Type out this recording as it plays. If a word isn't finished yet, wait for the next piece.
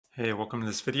Hey, welcome to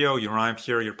this video. You arrived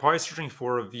here. You're probably searching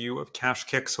for a review of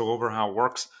KashKick, so over how it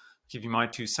works, give you my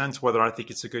 2 cents, whether I think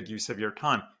it's a good use of your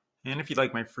time. And if you'd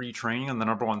like my free training on the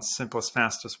 #1 simplest,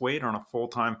 fastest way to earn a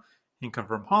full-time income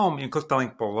from home, you can click the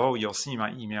link below. You'll see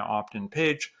my email opt-in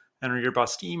page. Enter your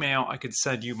best email. I could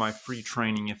send you my free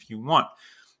training if you want.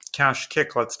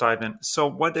 KashKick, let's dive in. So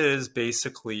what it is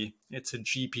basically, it's a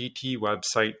GPT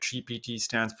website. GPT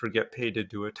stands for Get Paid to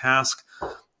Do a Task.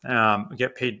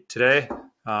 Get paid today.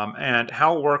 And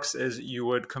how it works is you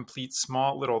would complete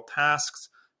small little tasks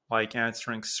like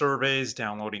answering surveys,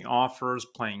 downloading offers,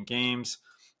 playing games,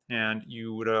 and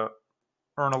you would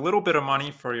earn a little bit of money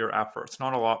for your efforts.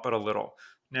 Not a lot, but a little.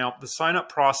 Now, the sign-up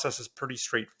process is pretty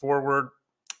straightforward.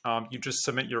 You just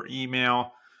submit your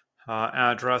email,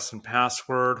 address, and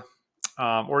password,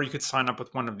 or you could sign up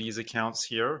with one of these accounts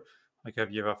here, like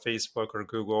if you have a Facebook or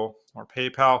Google or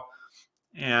PayPal.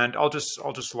 And I'll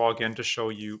just log in to show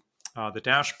you the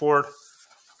dashboard.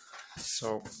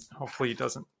 So hopefully it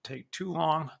doesn't take too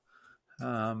long.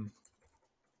 If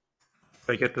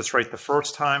I get this right the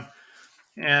first time.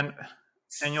 And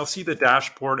you'll see the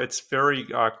dashboard. It's very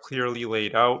clearly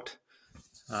laid out.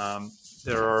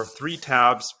 There are 3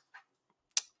 tabs,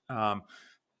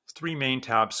 3 main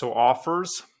tabs. So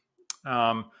offers.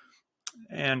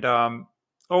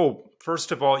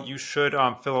 First of all, you should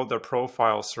fill out the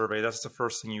profile survey. That's the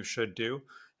first thing you should do.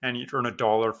 And you'd earn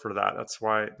 $1 for that. That's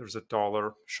why there's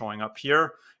 $1 showing up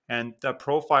here. And that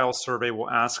profile survey will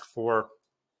ask for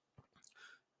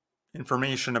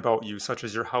information about you, such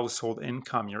as your household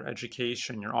income, your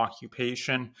education, your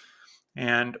occupation.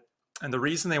 And the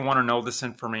reason they want to know this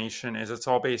information is it's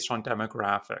all based on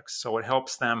demographics. So it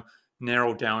helps them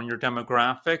narrow down your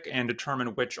demographic and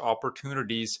determine which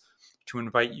opportunities to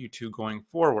invite you to going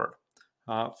forward.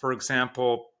 For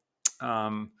example,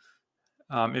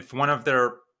 if one of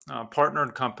their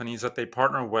partnered companies that they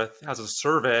partner with has a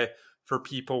survey for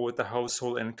people with a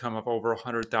household income of over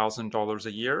 $100,000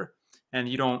 a year, and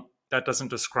that doesn't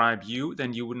describe you,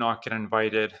 then you would not get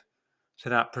invited to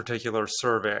that particular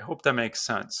survey. I hope that makes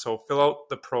sense. So fill out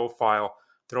the profile.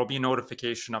 There'll be a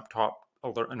notification up top,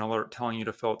 an alert telling you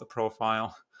to fill out the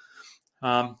profile.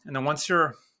 And then once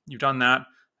you've done that,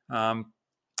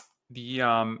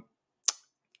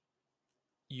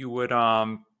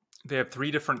 they have 3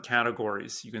 different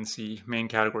categories. You can see main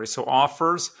categories. So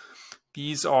offers,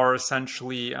 these are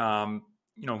essentially,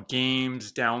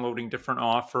 games, downloading different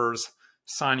offers,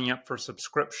 signing up for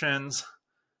subscriptions.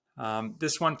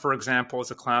 This one, for example,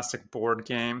 is a classic board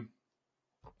game.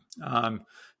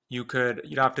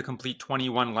 You'd have to complete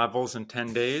 21 levels in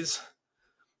 10 days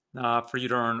for you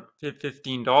to earn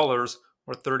 $15,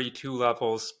 or 32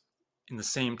 levels in the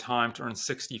same time to earn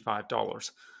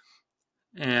 $65.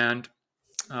 And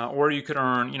or you could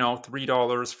earn,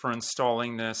 $3 for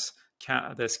installing this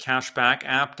cashback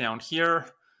app down here.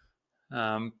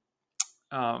 I'm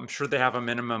sure they have a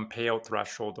minimum payout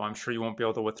threshold, though I'm sure you won't be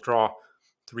able to withdraw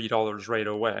 $3 right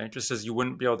away, just as you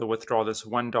wouldn't be able to withdraw this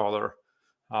 $1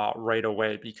 right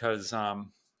away, because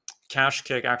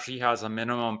KashKick actually has a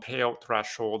minimum payout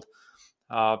threshold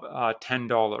of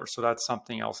 $10. So that's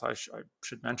something else I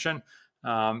should mention.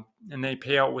 And they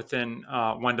pay out within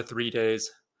 1 to 3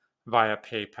 days via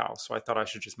PayPal. So I thought I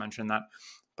should just mention that.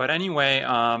 But anyway,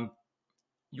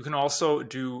 you can also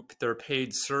do their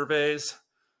paid surveys.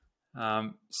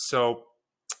 And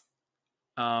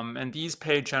these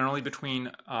pay generally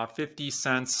between 50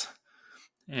 cents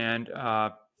and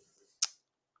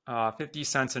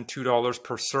 $2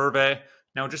 per survey.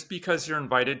 Now, just because you're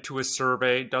invited to a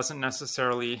survey doesn't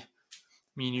necessarily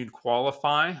mean you'd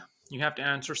qualify. You have to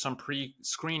answer some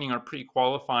pre-screening or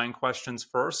pre-qualifying questions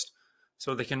first,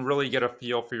 so they can really get a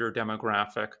feel for your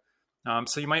demographic.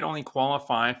 So you might only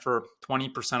qualify for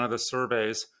 20% of the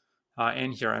surveys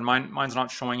in here. And mine's not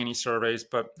showing any surveys,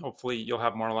 but hopefully you'll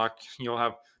have more luck.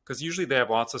 Because usually they have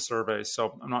lots of surveys,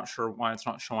 so I'm not sure why it's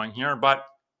not showing here. But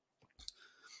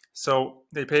so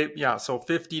they pay, so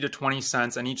 50 to 20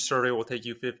 cents, and each survey will take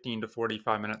you 15 to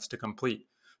 45 minutes to complete.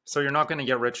 So you're not going to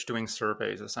get rich doing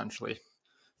surveys, essentially.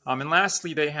 And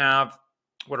lastly, they have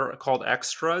what are called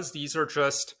extras. These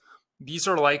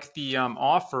are like the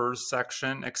offers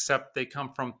section, except they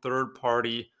come from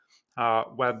third-party.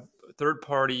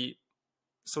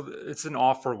 So it's an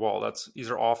offer wall. These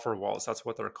are offer walls. That's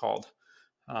what they're called.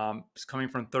 It's coming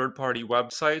from third-party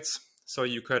websites. So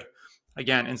you could,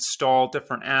 again, install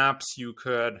different apps. You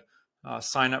could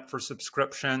sign up for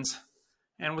subscriptions.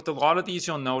 And with a lot of these,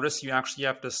 you'll notice you actually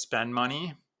have to spend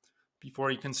money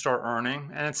before you can start earning.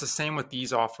 And it's the same with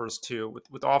these offers too.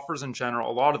 With offers in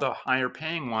general, a lot of the higher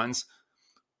paying ones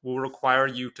will require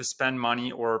you to spend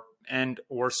money or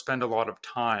spend a lot of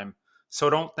time. So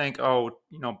don't think, oh,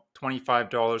 $25,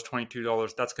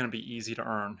 $22, that's going to be easy to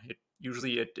earn.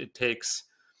 It takes,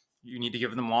 you need to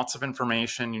give them lots of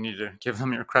information. You need to give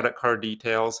them your credit card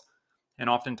details. And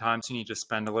oftentimes you need to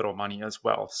spend a little money as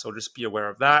well. So just be aware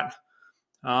of that.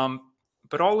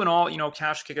 But all in all,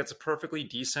 KashKick, it's a perfectly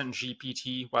decent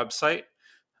GPT website.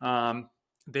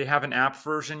 They have an app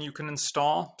version you can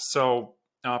install. So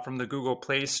from the Google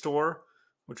Play Store,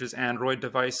 which is Android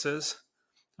devices.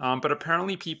 But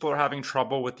apparently people are having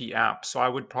trouble with the app. So I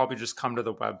would probably just come to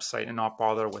the website and not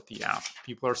bother with the app.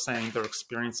 People are saying they're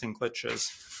experiencing glitches.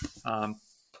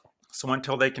 So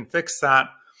until they can fix that,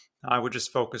 I would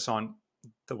just focus on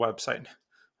the website.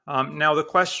 Now the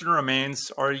question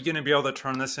remains, are you going to be able to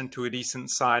turn this into a decent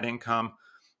side income,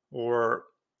 or,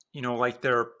 like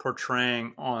they're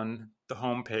portraying on the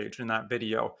homepage in that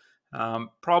video?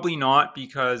 Probably not,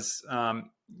 because,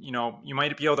 you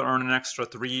might be able to earn an extra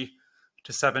 $3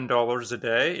 to $7 a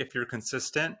day if you're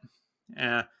consistent.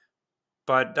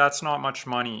 But that's not much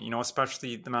money,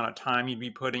 especially the amount of time you'd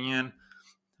be putting in.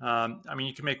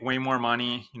 You can make way more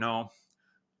money,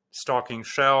 stocking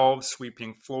shelves,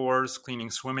 sweeping floors, cleaning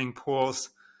swimming pools,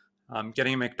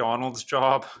 getting a McDonald's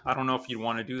job. I don't know if you'd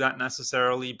want to do that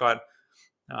necessarily, but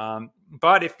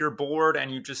if you're bored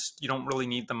and you don't really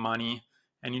need the money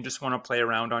and you just want to play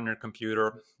around on your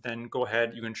computer, then go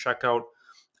ahead. You can check out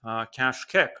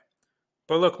KashKick.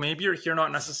 But look, maybe you're here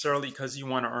not necessarily because you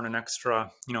want to earn an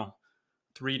extra, $3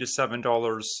 to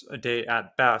 $7 a day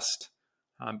at best.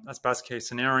 That's best case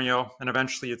scenario. And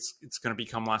eventually it's going to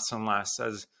become less and less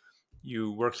as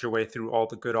you work your way through all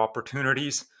the good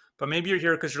opportunities. But maybe you're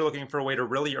here because you're looking for a way to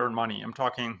really earn money. I'm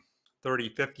talking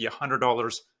 $30, $50,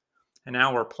 $100 an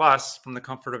hour plus from the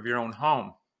comfort of your own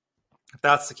home. If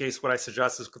that's the case, what I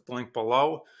suggest is click the link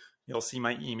below. You'll see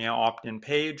my email opt-in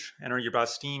page. Enter your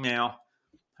best email.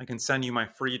 I can send you my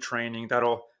free training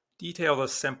that'll detail the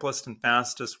simplest and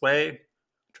fastest way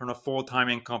to turn a full-time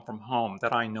income from home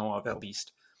that I know of, at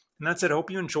least. And that's it. I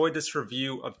hope you enjoyed this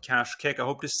review of KashKick. I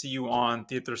hope to see you on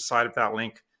the other side of that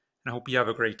link, and I hope you have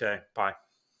a great day. Bye.